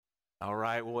All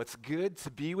right, well, it's good to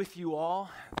be with you all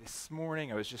this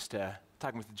morning. I was just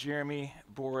talking with Jeremy,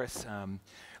 Boris.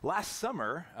 Last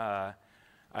summer,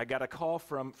 I got a call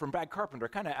from Brad Carpenter,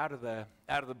 kind of out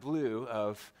of the blue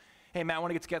of, hey, Matt, I want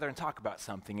to get together and talk about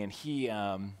something. And he,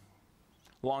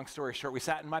 long story short, we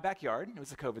sat in my backyard. It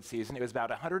was the COVID season. It was about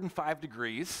 105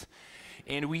 degrees.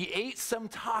 And we ate some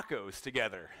tacos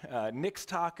together. Nick's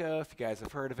Taco, if you guys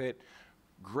have heard of it.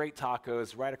 Great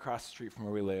tacos right across the street from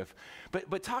where we live.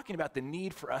 But talking about the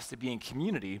need for us to be in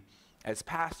community as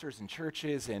pastors and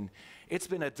churches, and it's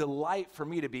been a delight for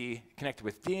me to be connected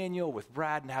with Daniel, with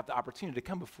Brad, and have the opportunity to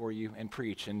come before you and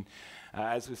preach. And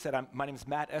as we said, my name is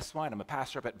Matt Eswine. I'm a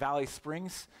pastor up at Valley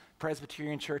Springs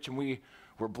Presbyterian Church, and we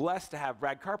were blessed to have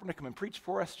Brad Carpenter come and preach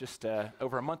for us just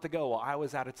over a month ago while I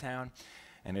was out of town.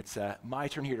 And it's my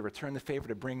turn here to return the favor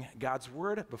to bring God's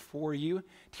word before you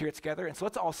to hear it together. And so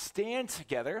let's all stand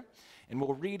together, and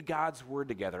we'll read God's word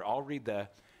together. I'll read the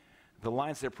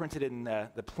lines that are printed in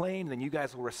the plain, and then you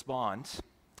guys will respond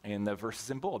in the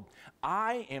verses in bold.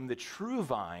 I am the true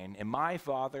vine, and my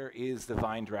Father is the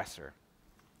vine dresser.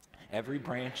 Every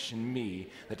branch in me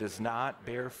that does not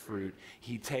bear fruit,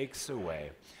 he takes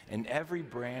away. And every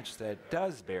branch that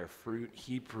does bear fruit,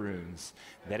 he prunes,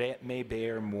 that it may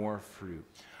bear more fruit.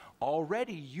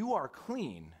 Already you are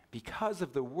clean because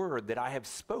of the word that I have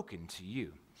spoken to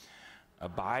you.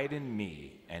 Abide in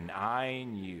me, and I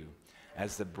in you.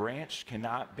 As the branch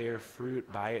cannot bear fruit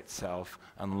by itself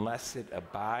unless it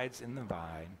abides in the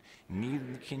vine,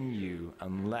 neither can you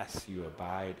unless you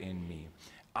abide in me.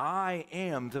 I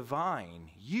am the vine,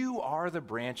 you are the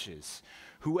branches.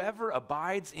 Whoever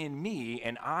abides in me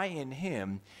and I in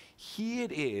him, he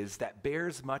it is that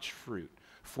bears much fruit.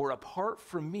 For apart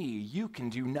from me, you can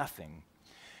do nothing.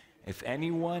 If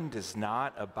anyone does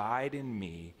not abide in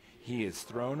me, he is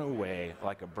thrown away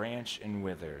like a branch and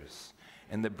withers.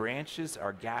 And the branches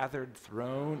are gathered,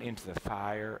 thrown into the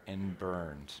fire, and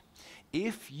burned.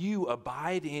 If you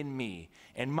abide in me,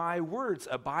 and my words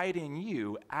abide in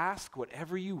you, ask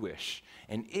whatever you wish,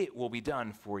 and it will be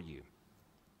done for you.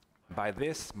 By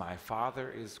this my Father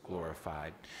is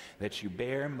glorified, that you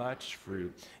bear much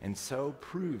fruit, and so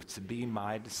prove to be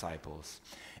my disciples.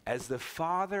 As the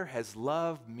Father has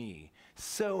loved me,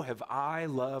 so have I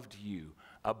loved you.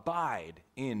 Abide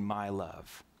in my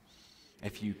love.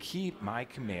 If you keep my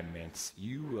commandments,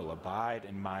 you will abide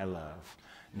in my love,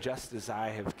 just as I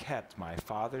have kept my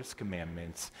Father's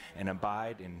commandments and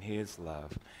abide in his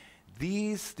love.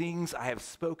 These things I have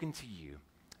spoken to you,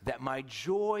 that my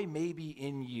joy may be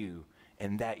in you,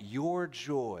 and that your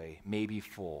joy may be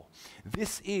full.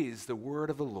 This is the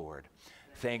word of the Lord.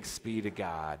 Thanks be to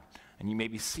God. And you may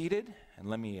be seated, and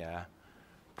let me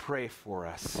pray for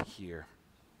us here.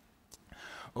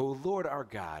 O Lord our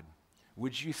God,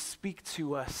 would you speak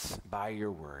to us by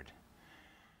your word?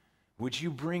 Would you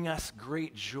bring us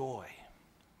great joy?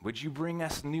 Would you bring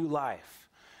us new life?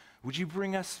 Would you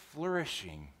bring us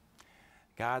flourishing?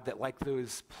 God, that like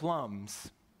those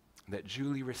plums that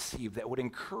Julie received, that would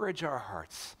encourage our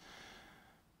hearts,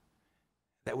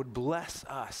 that would bless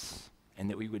us, and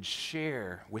that we would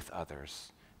share with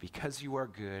others. Because you are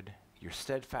good, your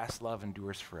steadfast love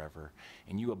endures forever,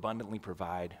 and you abundantly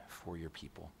provide for your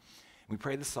people. We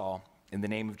pray this all in the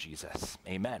name of Jesus.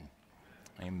 Amen.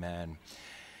 Amen.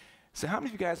 So how many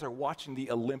of you guys are watching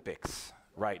the Olympics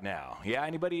right now? Yeah,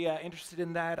 anybody interested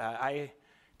in that? I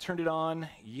turned it on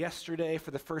yesterday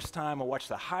for the first time. I watched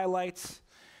the highlights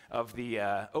of the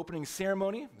opening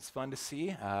ceremony. It was fun to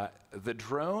see. The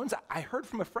drones. I heard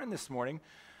from a friend this morning,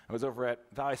 I was over at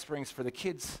Valley Springs for the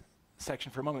kids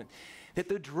section for a moment, that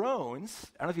the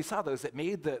drones, I don't know if you saw those, that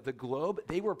made the globe,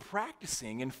 they were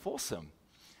practicing in Folsom.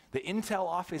 The Intel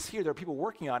office here, there are people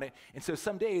working on it, and so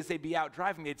some days they'd be out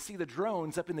driving, they'd see the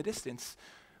drones up in the distance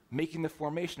making the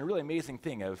formation, a really amazing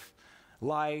thing of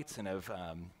lights and of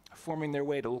forming their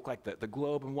way to look like the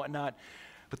globe and whatnot.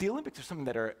 But the Olympics are something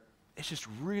that it's just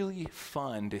really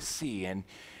fun to see, and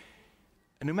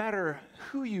no matter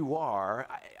who you are,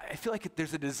 I feel like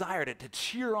there's a desire to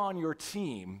cheer on your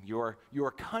team,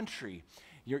 your country,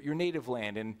 your native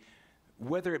land, and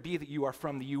whether it be that you are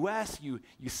from the U.S., you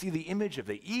see the image of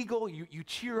the eagle, you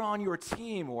cheer on your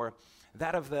team, or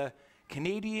that of the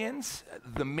Canadians,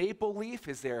 the maple leaf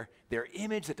is their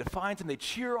image that defines them. They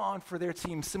cheer on for their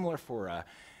team, similar for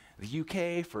the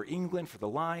UK, for England, for the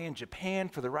lion, Japan,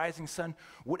 for the rising sun.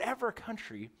 Whatever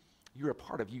country you're a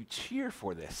part of, you cheer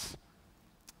for this.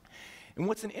 And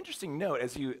what's an interesting note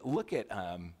as you look at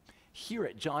here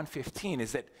at John 15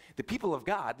 is that the people of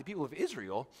God, the people of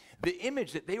Israel, the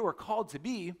image that they were called to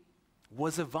be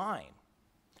was a vine.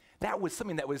 that was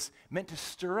something that was meant to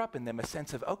stir up in them a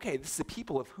sense of, okay, this is a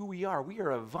people of who we are. We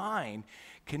are a vine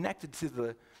connected to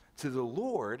the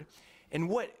Lord. And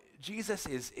what Jesus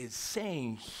is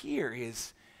saying here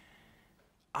is,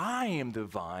 I am the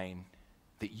vine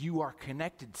that you are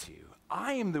connected to.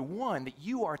 I am the one that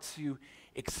you are to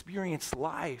experience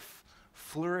life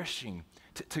flourishing,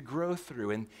 to grow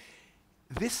through. And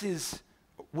this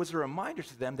was a reminder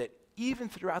to them that even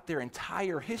throughout their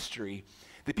entire history,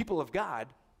 the people of God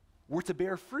were to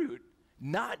bear fruit,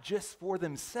 not just for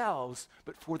themselves,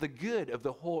 but for the good of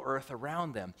the whole earth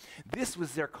around them. This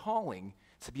was their calling,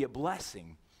 to be a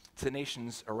blessing to the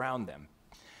nations around them.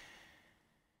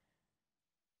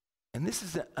 And this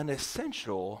is an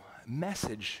essential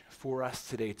message for us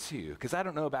today too, because I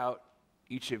don't know about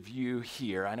each of you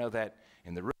here. I know that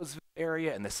in the Roseville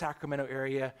area and the Sacramento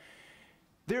area,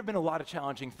 there have been a lot of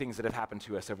challenging things that have happened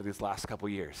to us over these last couple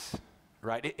years,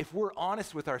 right? If we're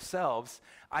honest with ourselves,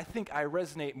 I think I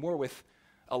resonate more with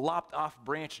a lopped off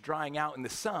branch drying out in the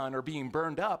sun or being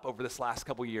burned up over this last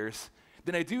couple years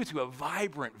than I do to a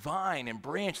vibrant vine and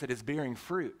branch that is bearing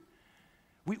fruit.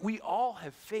 We all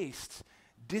have faced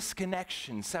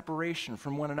disconnection, separation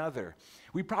from one another.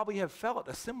 We probably have felt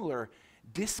a similar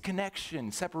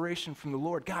disconnection, separation from the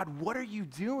Lord. God, what are you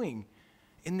doing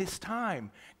in this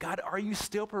time? God, are you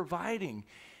still providing?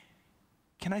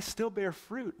 Can I still bear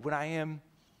fruit when I am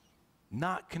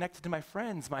not connected to my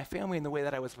friends, my family in the way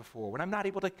that I was before? When I'm not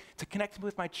able to connect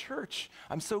with my church?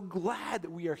 I'm so glad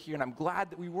that we are here, and I'm glad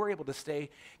that we were able to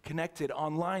stay connected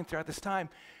online throughout this time,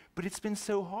 but it's been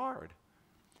so hard.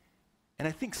 And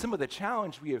I think some of the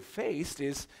challenge we have faced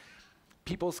is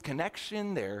people's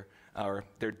connection, their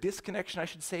disconnection, I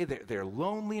should say, their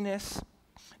loneliness,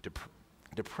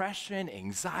 depression,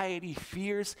 anxiety,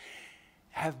 fears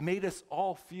have made us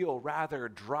all feel rather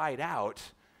dried out.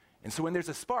 And so when there's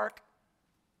a spark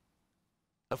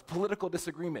of political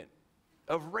disagreement,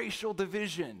 of racial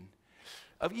division,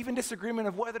 of even disagreement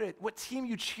of what team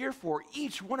you cheer for,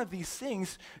 each one of these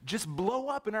things just blow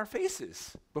up in our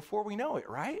faces before we know it,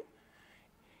 right?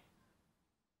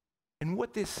 And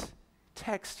what this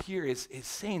text here is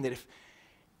saying that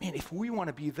if we want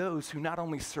to be those who not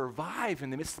only survive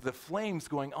in the midst of the flames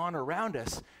going on around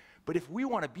us, but if we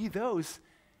want to be those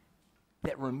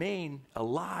that remain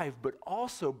alive but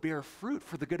also bear fruit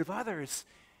for the good of others,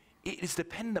 it is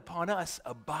dependent upon us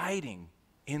abiding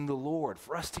in the Lord,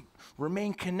 for us to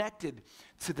remain connected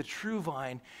to the true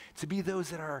vine, to be those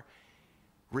that are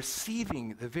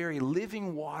receiving the very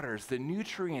living waters, the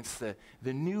nutrients, the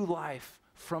new life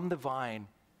from the vine,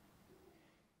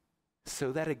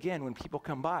 so that again, when people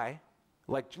come by,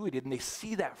 like Julie did, and they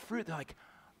see that fruit, they're like,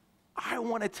 I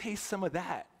want to taste some of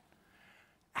that.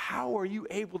 How are you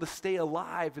able to stay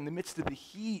alive in the midst of the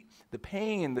heat, the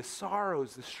pain, the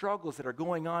sorrows, the struggles that are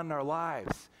going on in our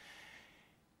lives?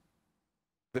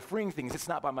 The freeing thing is, it's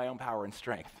not by my own power and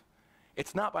strength.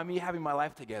 It's not by me having my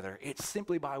life together. It's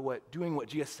simply by doing what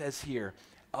Jesus says here,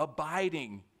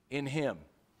 abiding in him.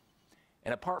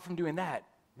 And apart from doing that,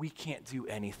 we can't do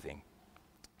anything.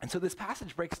 And so this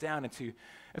passage breaks down into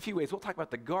a few ways. We'll talk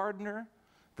about the gardener,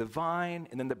 the vine,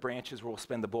 and then the branches, where we'll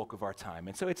spend the bulk of our time.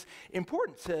 And so it's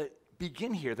important to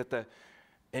begin here that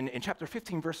in chapter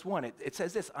 15, verse 1, it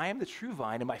says this: I am the true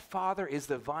vine, and my Father is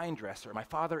the vine dresser. My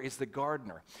Father is the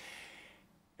gardener.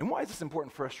 And why is this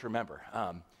important for us to remember?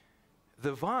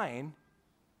 The vine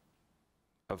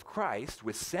of Christ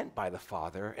was sent by the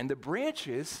Father, and the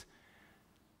branches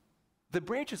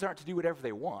aren't to do whatever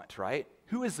they want, right?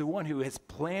 Who is the one who has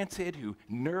planted, who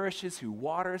nourishes, who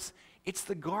waters? It's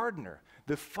the gardener.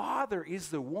 The Father is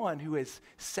the one who has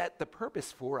set the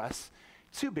purpose for us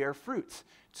to bear fruits,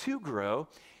 to grow.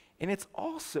 And it's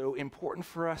also important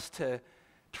for us to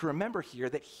remember here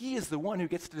that he is the one who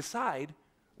gets to decide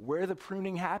where the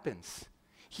pruning happens.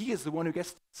 He is the one who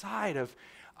gets to decide of,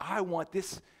 I want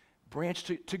this branch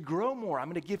to grow more. I'm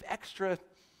going to give extra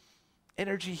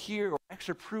energy here or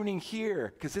extra pruning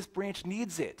here because this branch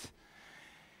needs it.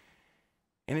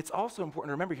 And it's also important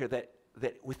to remember here that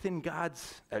within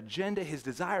God's agenda, his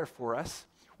desire for us,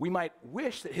 we might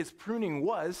wish that his pruning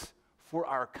was for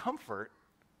our comfort,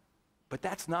 but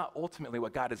that's not ultimately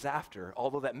what God is after,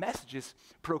 although that message is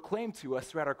proclaimed to us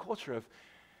throughout our culture of,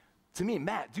 to me,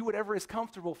 Matt, do whatever is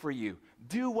comfortable for you.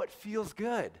 Do what feels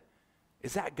good.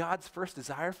 Is that God's first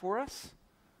desire for us?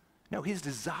 No, his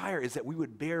desire is that we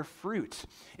would bear fruit.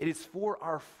 It is for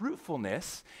our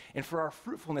fruitfulness and for our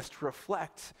fruitfulness to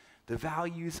reflect the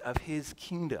values of his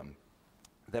kingdom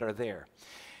that are there.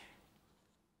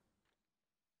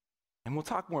 And we'll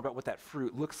talk more about what that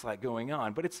fruit looks like going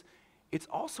on, but it's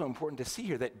also important to see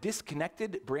here that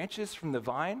disconnected branches from the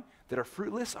vine that are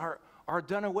fruitless are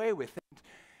done away with.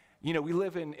 We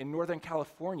live in Northern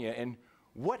California, and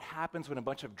what happens when a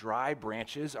bunch of dry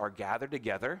branches are gathered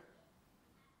together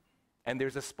and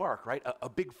there's a spark, right? A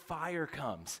big fire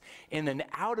comes, and an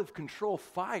out-of-control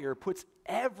fire puts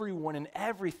everyone and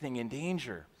everything in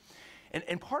danger.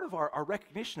 And part of our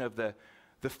recognition of the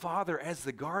Father as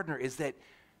the gardener is that,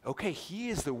 okay, he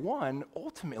is the one,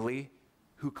 ultimately,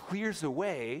 who clears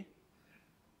away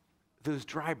those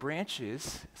dry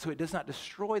branches so it does not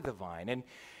destroy the vine. And,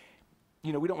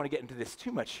 we don't want to get into this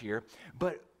too much here,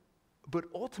 but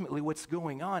ultimately what's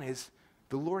going on is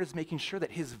the Lord is making sure that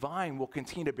his vine will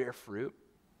continue to bear fruit,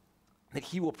 that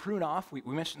he will prune off, we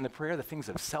mentioned in the prayer, the things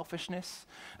of selfishness,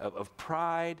 of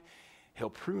pride. He'll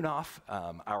prune off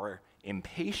our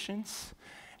impatience,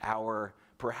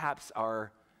 perhaps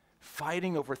our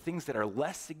fighting over things that are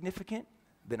less significant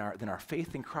than our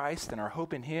faith in Christ, than our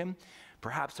hope in him,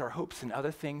 perhaps our hopes in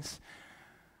other things.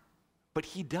 But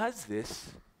he does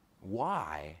this,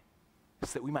 why?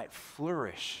 So that we might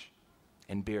flourish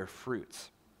and bear fruits.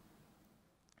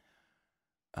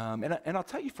 And I'll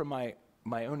tell you from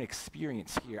my own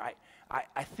experience here,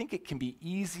 I think it can be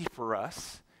easy for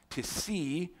us to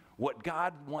see what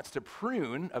God wants to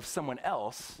prune of someone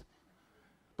else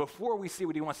before we see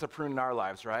what he wants to prune in our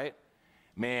lives, right?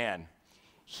 Man,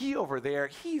 he over there,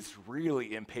 he's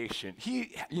really impatient.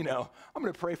 I'm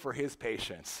going to pray for his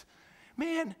patience.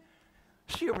 Man,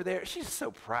 she over there, she's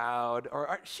so proud,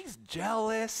 or she's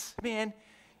jealous. Man,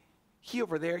 he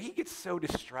over there, he gets so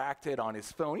distracted on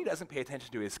his phone. He doesn't pay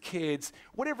attention to his kids,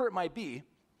 whatever it might be.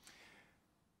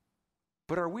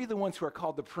 But are we the ones who are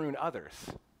called to prune others?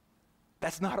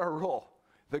 That's not our role.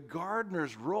 The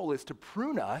gardener's role is to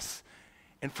prune us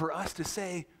and for us to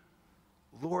say,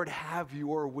 Lord, have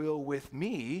your will with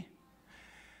me.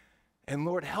 And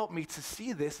Lord, help me to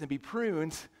see this and be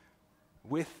pruned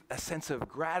with a sense of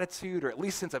gratitude, or at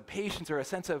least a sense of patience, or a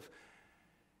sense of,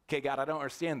 okay, God, I don't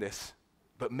understand this,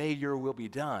 but may your will be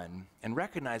done. And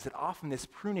recognize that often this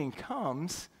pruning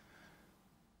comes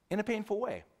in a painful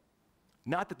way.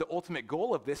 Not that the ultimate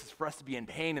goal of this is for us to be in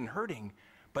pain and hurting,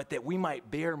 but that we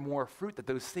might bear more fruit, that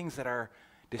those things that are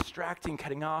distracting,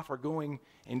 cutting off, or going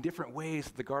in different ways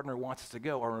that the gardener wants us to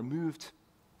go are removed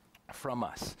from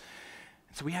us.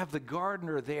 And so we have the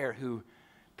gardener there who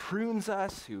prunes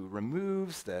us, who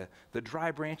removes the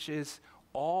dry branches,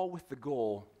 all with the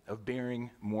goal of bearing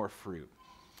more fruit.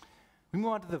 We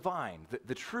move on to the vine,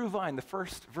 the true vine. The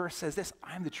first verse says this,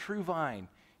 I'm the true vine,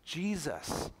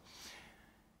 Jesus.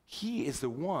 He is the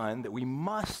one that we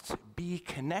must be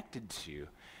connected to,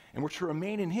 and we're to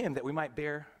remain in him that we might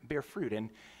bear fruit. And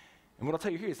what I'll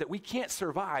tell you here is that we can't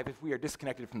survive if we are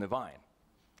disconnected from the vine.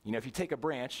 If you take a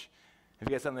branch, have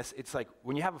you guys done this? It's like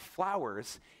when you have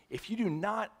flowers, if you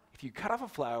cut off a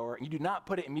flower and you do not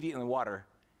put it immediately in the water,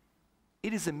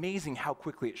 it is amazing how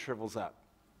quickly it shrivels up.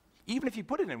 Even if you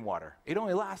put it in water, it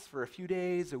only lasts for a few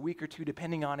days, a week or two,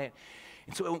 depending on it.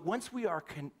 And so once we are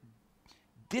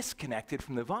disconnected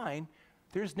from the vine,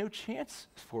 there's no chance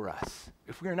for us.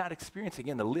 If we are not experiencing,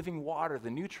 again, the living water, the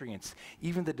nutrients,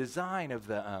 even the design of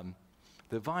the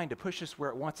vine to push us where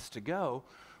it wants us to go,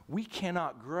 we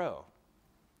cannot grow.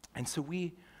 And so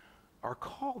we are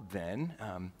called then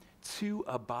to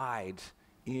abide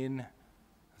in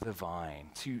the vine,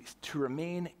 to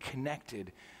remain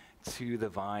connected to the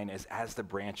vine as the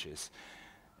branches.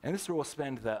 And this is where we'll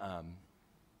spend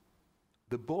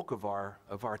the bulk of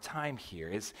our time here.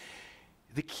 Is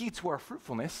the key to our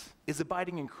fruitfulness is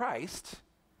abiding in Christ,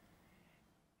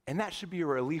 and that should be a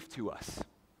relief to us.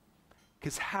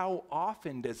 Because how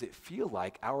often does it feel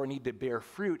like our need to bear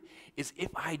fruit is if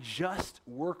I just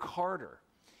work harder,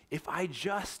 if I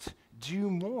just do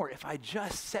more, if I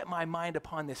just set my mind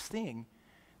upon this thing,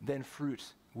 then fruit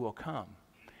will come.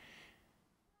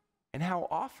 And how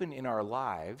often in our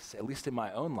lives, at least in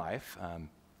my own life,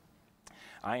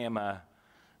 I am a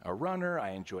runner,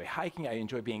 I enjoy hiking, I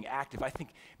enjoy being active. I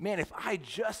think, man, if I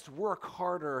just work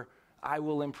harder, I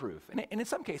will improve. And in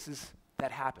some cases,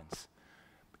 that happens.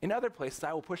 In other places,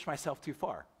 I will push myself too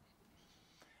far.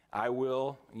 I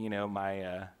will,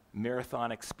 my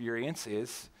marathon experience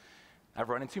is, I've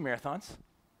run in 2 marathons,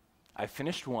 I've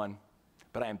finished 1,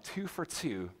 but I am 2 for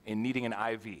 2 in needing an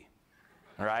IV,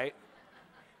 all right?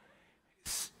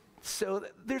 So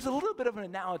there's a little bit of an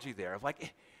analogy there of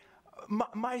like,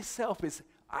 myself is,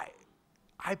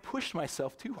 I pushed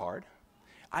myself too hard.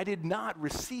 I did not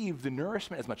receive the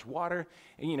nourishment, as much water.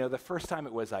 And, the first time I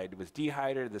was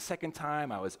dehydrated. The second time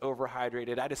I was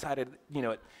overhydrated. I decided,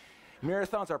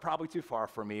 marathons are probably too far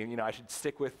for me. I should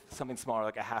stick with something smaller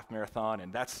like a half marathon.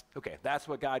 And that's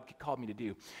what God called me to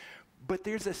do. But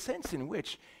there's a sense in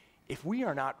which if we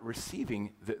are not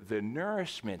receiving the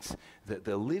nourishments,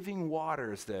 the living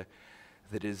waters, the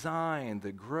design,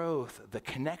 the growth, the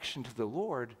connection to the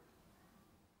Lord,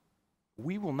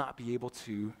 we will not be able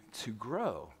to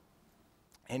grow.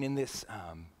 And in this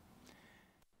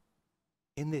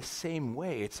same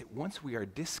way, it's once we are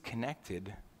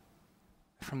disconnected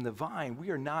from the vine, we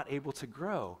are not able to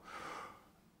grow.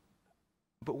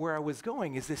 But where I was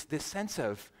going is this sense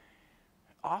of,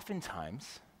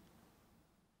 oftentimes,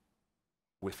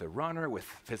 with a runner, with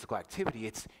physical activity,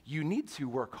 it's you need to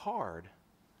work hard,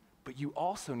 but you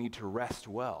also need to rest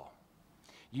well.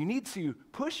 You need to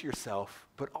push yourself,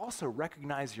 but also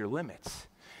recognize your limits.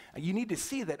 You need to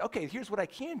see that, okay, here's what I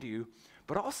can do,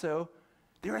 but also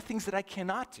there are things that I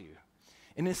cannot do.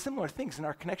 And in similar things in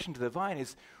our connection to the vine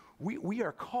is we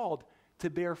are called to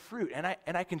bear fruit. And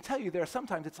I can tell you there are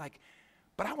sometimes it's like,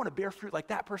 but I want to bear fruit like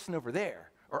that person over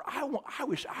there. Or I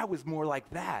wish I was more like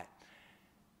that.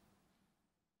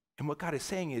 And what God is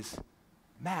saying is,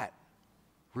 Matt,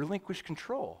 relinquish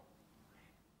control.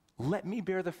 Let me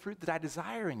bear the fruit that I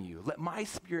desire in you. Let my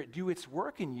Spirit do its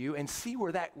work in you and see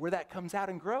where that comes out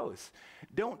and grows.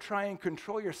 Don't try and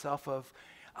control yourself of,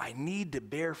 I need to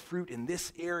bear fruit in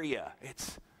this area.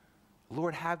 It's,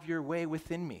 Lord, have your way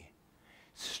within me.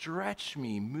 Stretch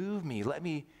me, move me, let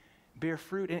me bear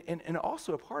fruit. And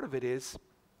also a part of it is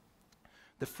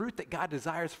the fruit that God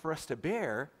desires for us to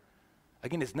bear,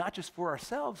 again, is not just for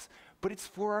ourselves, but it's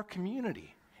for our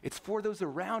community. It's for those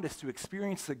around us to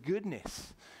experience the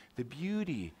goodness, the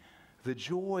beauty, the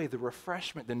joy, the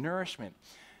refreshment, the nourishment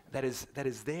that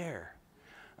is there.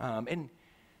 And,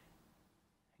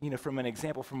 from an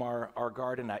example from our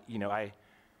garden, I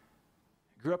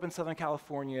grew up in Southern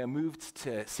California, moved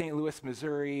to St. Louis,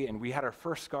 Missouri, and we had our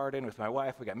first garden with my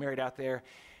wife. We got married out there.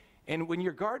 And when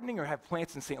you're gardening or have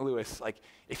plants in St. Louis, like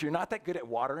if you're not that good at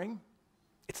watering,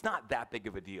 it's not that big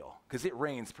of a deal because it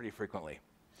rains pretty frequently.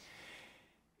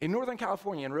 In Northern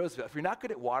California, in Roseville, if you're not good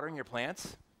at watering your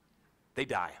plants, they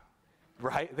die,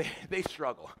 right? They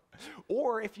struggle.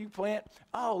 Or if you plant,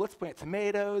 let's plant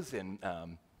tomatoes and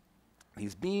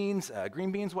these beans,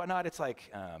 green beans, whatnot, it's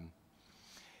like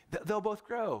they'll both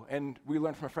grow. And we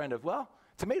learned from a friend of,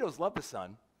 tomatoes love the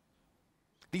sun.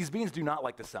 These beans do not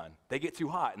like the sun. They get too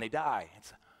hot and they die.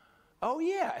 It's,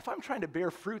 if I'm trying to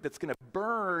bear fruit that's going to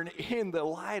burn in the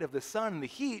light of the sun and the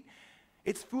heat,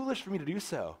 it's foolish for me to do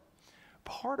so.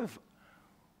 Part of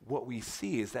what we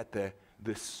see is that the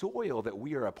soil that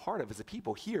we are a part of as a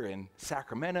people here in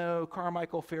Sacramento,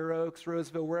 Carmichael, Fair Oaks,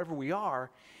 Roseville, wherever we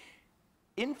are,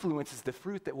 influences the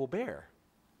fruit that we'll bear.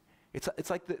 It's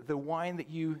like the wine that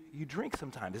you drink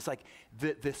sometimes. It's like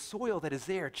the soil that is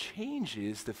there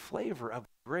changes the flavor of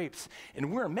the grapes.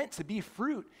 And we're meant to be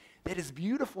fruit that is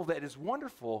beautiful, that is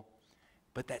wonderful,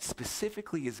 but that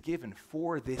specifically is given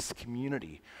for this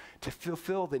community to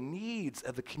fulfill the needs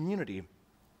of the community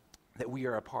that we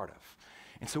are a part of.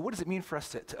 And so what does it mean for us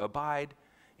to abide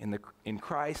in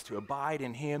Christ, to abide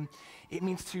in him? It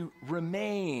means to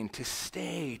remain, to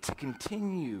stay, to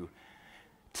continue,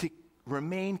 to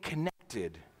remain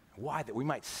connected. Why? That we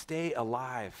might stay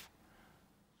alive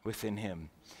within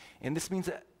him. And this means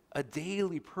a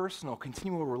daily, personal,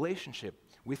 continual relationship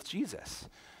with Jesus.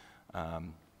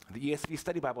 The ESV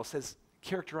Study Bible says,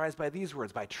 characterized by these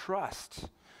words, by trust,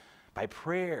 by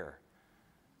prayer.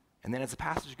 And then as the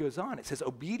passage goes on, it says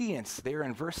obedience there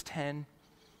in verse 10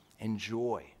 and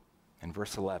joy in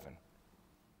verse 11.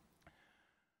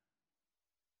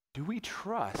 Do we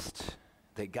trust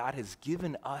that God has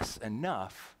given us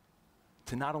enough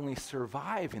to not only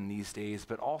survive in these days,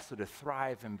 but also to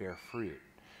thrive and bear fruit?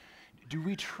 Do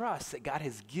we trust that God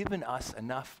has given us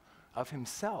enough of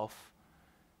himself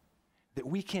that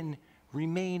we can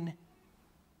remain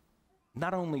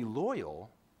not only loyal,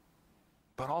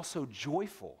 but also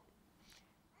joyful,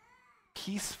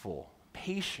 peaceful,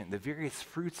 patient, the various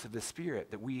fruits of the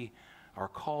Spirit that we are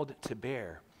called to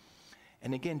bear?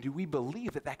 And again, do we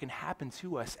believe that can happen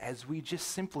to us as we just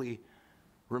simply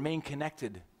remain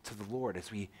connected to the Lord, as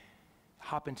we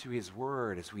hop into his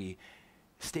word, as we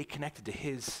stay connected to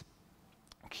his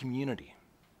community?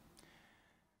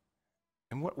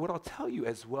 And what I'll tell you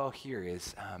as well here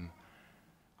is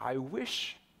I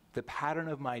wish the pattern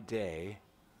of my day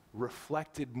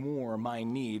reflected more my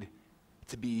need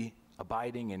to be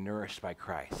abiding and nourished by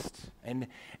Christ. And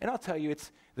I'll tell you,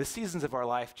 it's the seasons of our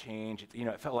life change.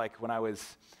 It felt like when I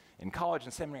was in college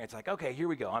and seminary, it's like, okay, here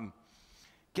we go. I'm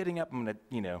getting up, I'm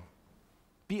gonna,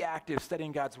 be active,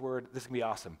 studying God's word. This is gonna be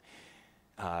awesome.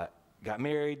 Got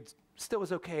married, still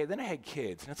was okay. Then I had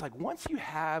kids, and it's like once you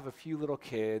have a few little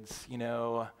kids,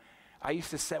 I used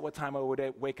to set what time I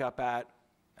would wake up at.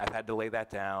 I've had to lay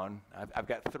that down. I've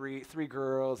got three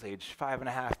girls, age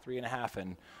 5.5, 3.5,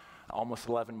 and almost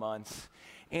 11 months.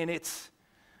 And it's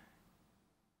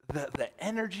the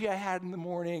energy I had in the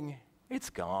morning, it's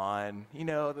gone. You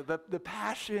know, the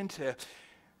passion to,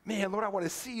 man, Lord, I want to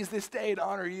seize this day and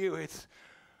honor you. It's,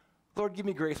 Lord, give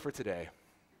me grace for today.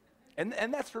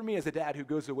 And that's for me as a dad who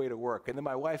goes away to work. And then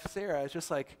my wife, Sarah, is just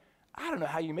like, I don't know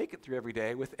how you make it through every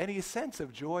day with any sense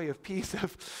of joy, of peace,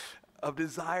 of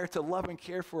desire to love and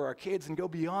care for our kids and go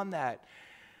beyond that.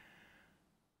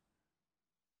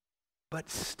 But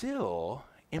still,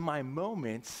 in my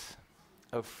moments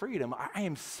of freedom, I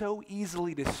am so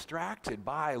easily distracted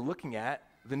by looking at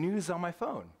the news on my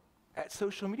phone, at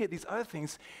social media, these other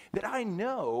things that I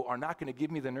know are not going to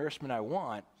give me the nourishment I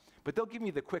want, but they'll give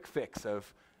me the quick fix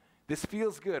of, this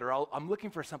feels good, or I'm looking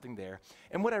for something there.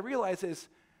 And what I realize is,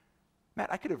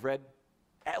 Matt, I could have read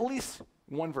at least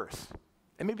one verse,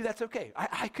 and maybe that's okay.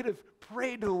 I could have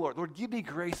prayed to the Lord, Lord, give me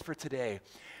grace for today.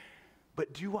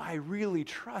 But do I really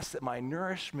trust that my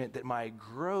nourishment, that my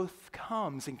growth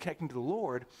comes in connecting to the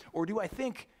Lord, or do I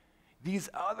think these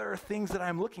other things that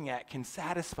I'm looking at can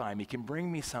satisfy me, can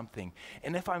bring me something?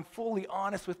 And if I'm fully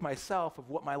honest with myself of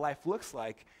what my life looks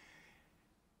like,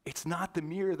 it's not the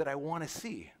mirror that I want to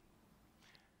see.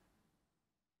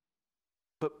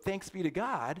 But thanks be to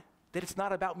God that it's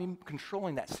not about me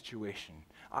controlling that situation.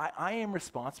 I am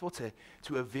responsible to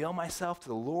avail myself to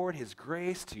the Lord, his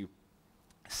grace, to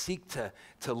seek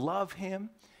to love him,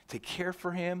 to care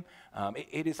for him.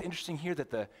 It is interesting here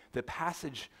that the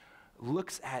passage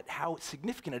looks at how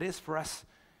significant it is for us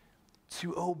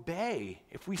to obey.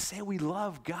 If we say we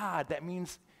love God, that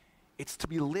means it's to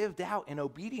be lived out in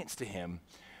obedience to him,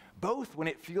 both when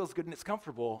it feels good and it's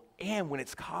comfortable and when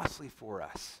it's costly for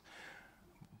us.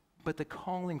 But the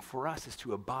calling for us is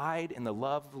to abide in the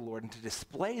love of the Lord and to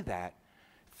display that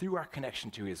through our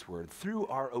connection to his word, through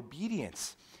our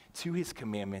obedience to his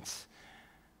commandments,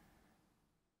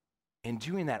 and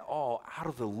doing that all out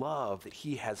of the love that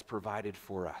he has provided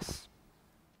for us.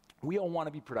 We all want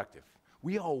to be productive.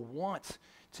 We all want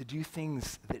to do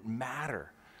things that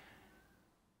matter.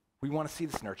 We want to see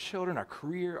this in our children, our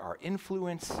career, our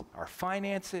influence, our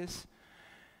finances.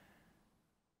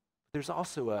 There's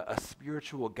also a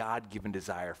spiritual God-given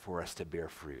desire for us to bear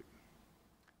fruit.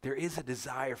 There is a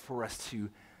desire for us to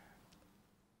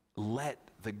let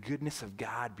the goodness of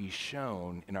God be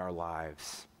shown in our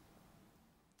lives.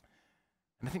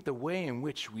 And I think the way in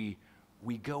which we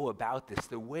go about this,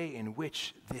 the way in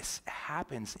which this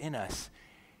happens in us,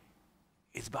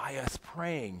 is by us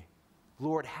praying,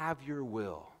 Lord, have your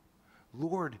will.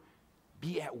 Lord,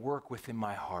 be at work within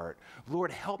my heart.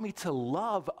 Lord, help me to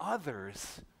love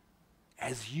others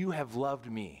as you have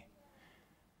loved me.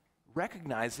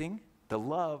 Recognizing the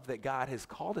love that God has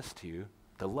called us to,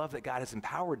 the love that God has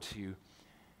empowered to,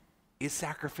 is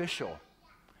sacrificial.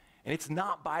 And it's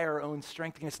not by our own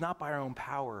strength, and it's not by our own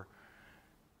power,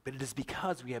 but it is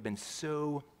because we have been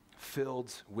so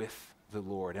filled with the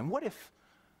Lord. And what if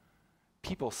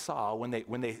people saw, when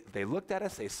they looked at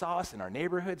us, they saw us in our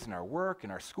neighborhoods, in our work, in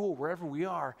our school, wherever we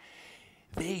are,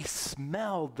 they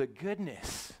smelled the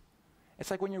goodness. It's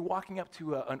like when you're walking up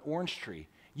to an orange tree.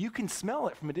 You can smell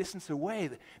it from a distance away,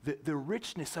 the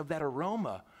richness of that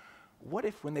aroma. What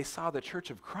if when they saw the church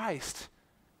of Christ,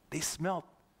 they smelled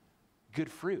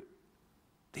good fruit?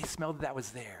 They smelled that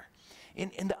was there.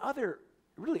 And the other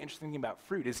really interesting thing about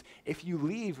fruit is if you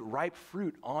leave ripe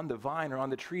fruit on the vine or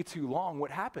on the tree too long, what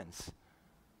happens?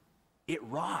 It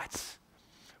rots.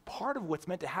 Part of what's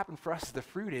meant to happen for us as the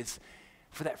fruit is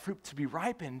for that fruit to be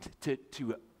ripened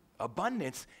to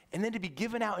abundance and then to be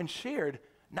given out and shared,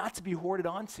 not to be hoarded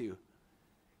onto.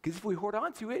 Because if we hoard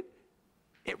onto it,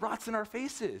 it rots in our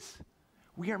faces.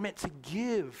 We are meant to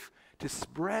give, to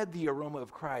spread the aroma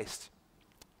of Christ,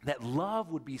 that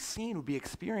love would be seen, would be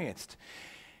experienced.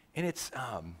 And it's,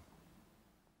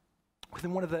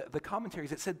 within one of the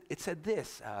commentaries, it said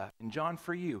this, in John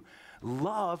for you,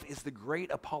 love is the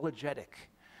great apologetic.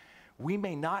 We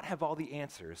may not have all the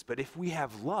answers, but if we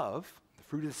have love, the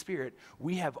fruit of the Spirit,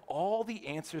 we have all the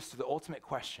answers to the ultimate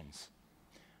questions.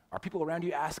 Are people around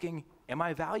you asking, am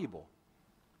I valuable?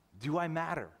 Do I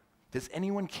matter? Does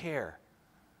anyone care?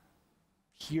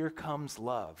 Here comes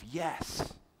love.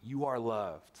 Yes, you are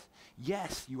loved.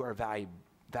 Yes, you are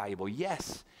valuable.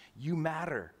 Yes, you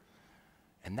matter.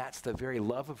 And that's the very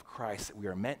love of Christ that we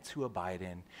are meant to abide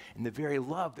in, and the very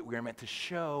love that we are meant to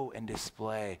show and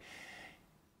display.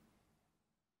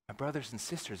 My brothers and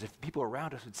sisters, if people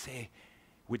around us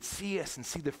would see us and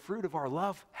see the fruit of our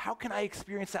love, how can I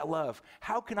experience that love?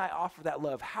 How can I offer that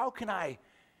love? How can I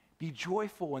be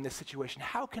joyful in this situation?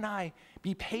 How can I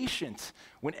be patient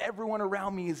when everyone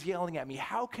around me is yelling at me?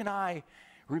 How can I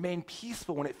remain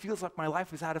peaceful when it feels like my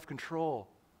life is out of control?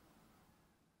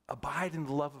 Abide in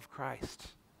the love of Christ.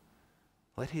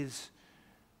 Let his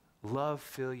love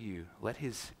fill you. Let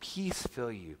his peace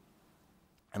fill you.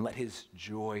 And let his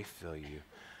joy fill you.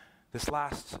 This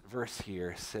last verse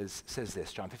here says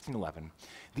this, John 15:11.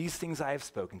 These things I have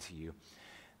spoken to you,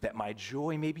 that my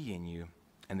joy may be in you,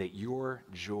 and that your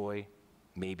joy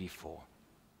may be full.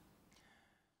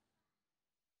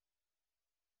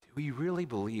 Do we really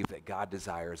believe that God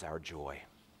desires our joy?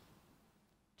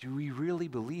 Do we really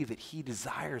believe that he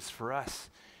desires for us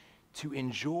to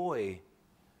enjoy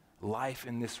life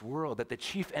in this world, that the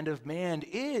chief end of man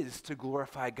is to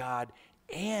glorify God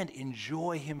and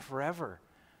enjoy him forever?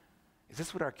 Is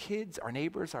this what our kids, our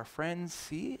neighbors, our friends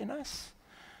see in us?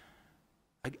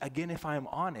 Again, if I'm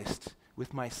honest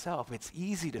with myself, it's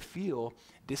easy to feel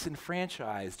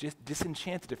disenfranchised, just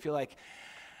disenchanted, to feel like,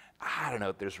 I don't know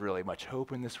if there's really much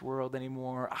hope in this world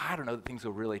anymore. I don't know that things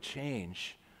will really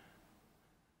change.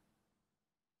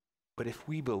 But if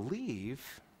we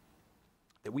believe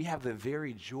that we have the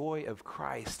very joy of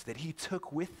Christ that he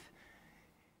took with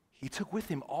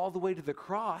him all the way to the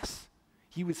cross,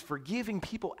 he was forgiving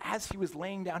people as he was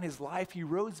laying down his life, he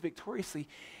rose victoriously.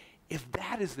 If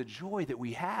that is the joy that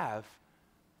we have,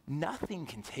 nothing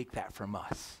can take that from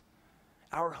us.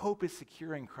 Our hope is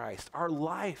secure in Christ. Our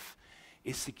life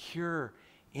is secure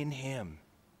in him.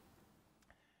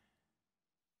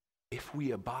 If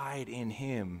we abide in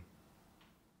him,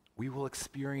 we will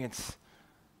experience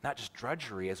not just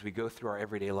drudgery as we go through our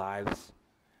everyday lives,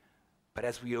 but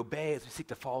as we obey, as we seek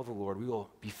to follow the Lord, we will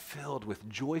be filled with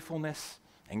joyfulness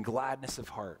and gladness of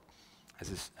heart, as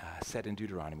is said in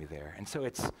Deuteronomy there. And so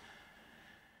it's,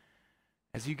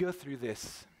 as you go through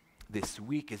this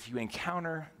week, as you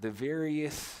encounter the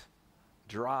various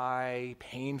dry,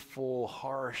 painful,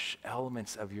 harsh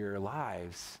elements of your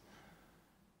lives,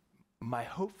 my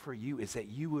hope for you is that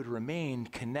you would remain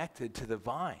connected to the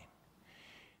vine,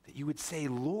 that you would say,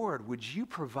 Lord, would you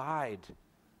provide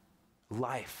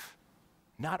life,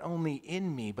 not only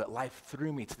in me, but life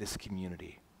through me to this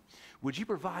community? Would you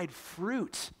provide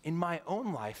fruit in my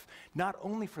own life, not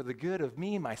only for the good of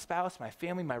me, my spouse, my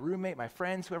family, my roommate, my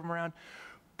friends, whoever I'm around,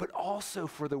 but also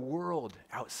for the world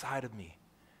outside of me?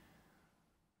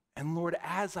 And Lord,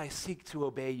 as I seek to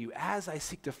obey you, as I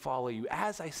seek to follow you,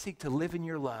 as I seek to live in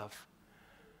your love,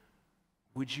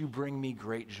 would you bring me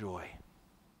great joy,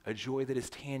 a joy that is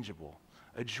tangible,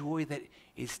 a joy that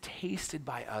is tasted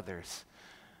by others.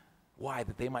 Why?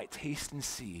 That they might taste and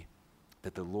see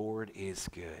that the Lord is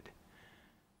good.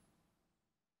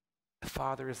 The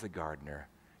Father is the gardener.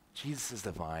 Jesus is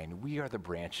the vine. We are the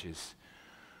branches.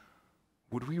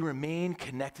 Would we remain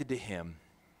connected to him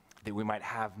that we might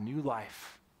have new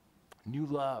life, new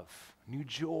love, new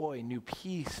joy, new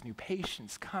peace, new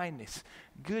patience, kindness,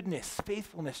 goodness,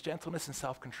 faithfulness, gentleness, and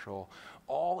self-control,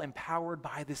 all empowered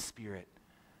by the Spirit.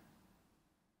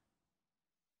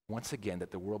 Once again,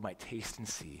 that the world might taste and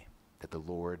see that the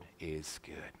Lord is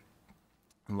good.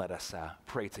 And let us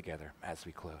pray together as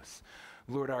we close.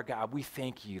 Lord our God, we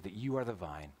thank you that you are the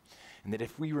vine, and that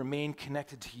if we remain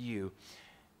connected to you,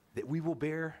 that we will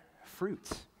bear fruit.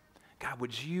 God,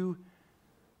 would you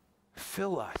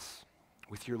fill us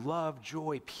with your love,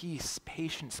 joy, peace,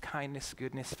 patience, kindness,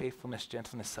 goodness, faithfulness,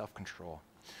 gentleness, self-control.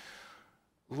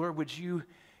 Lord, would you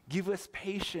give us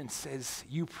patience as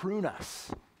you prune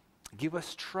us? Give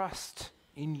us trust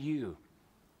in you.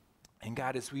 And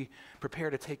God, as we prepare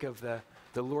to take of the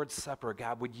Lord's Supper,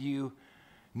 God, would you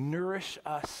nourish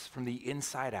us from the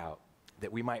inside out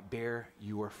that we might bear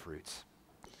your fruits?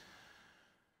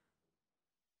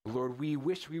 Lord, we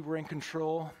wish we were in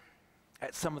control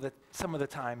at some of the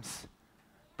times,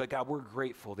 but God, we're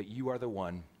grateful that you are the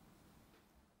one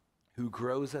who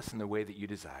grows us in the way that you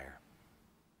desire.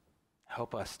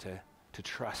 Help us to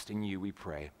trust in you, we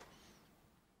pray.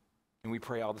 And we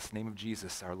pray all this in the name of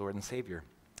Jesus, our Lord and Savior.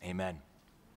 Amen.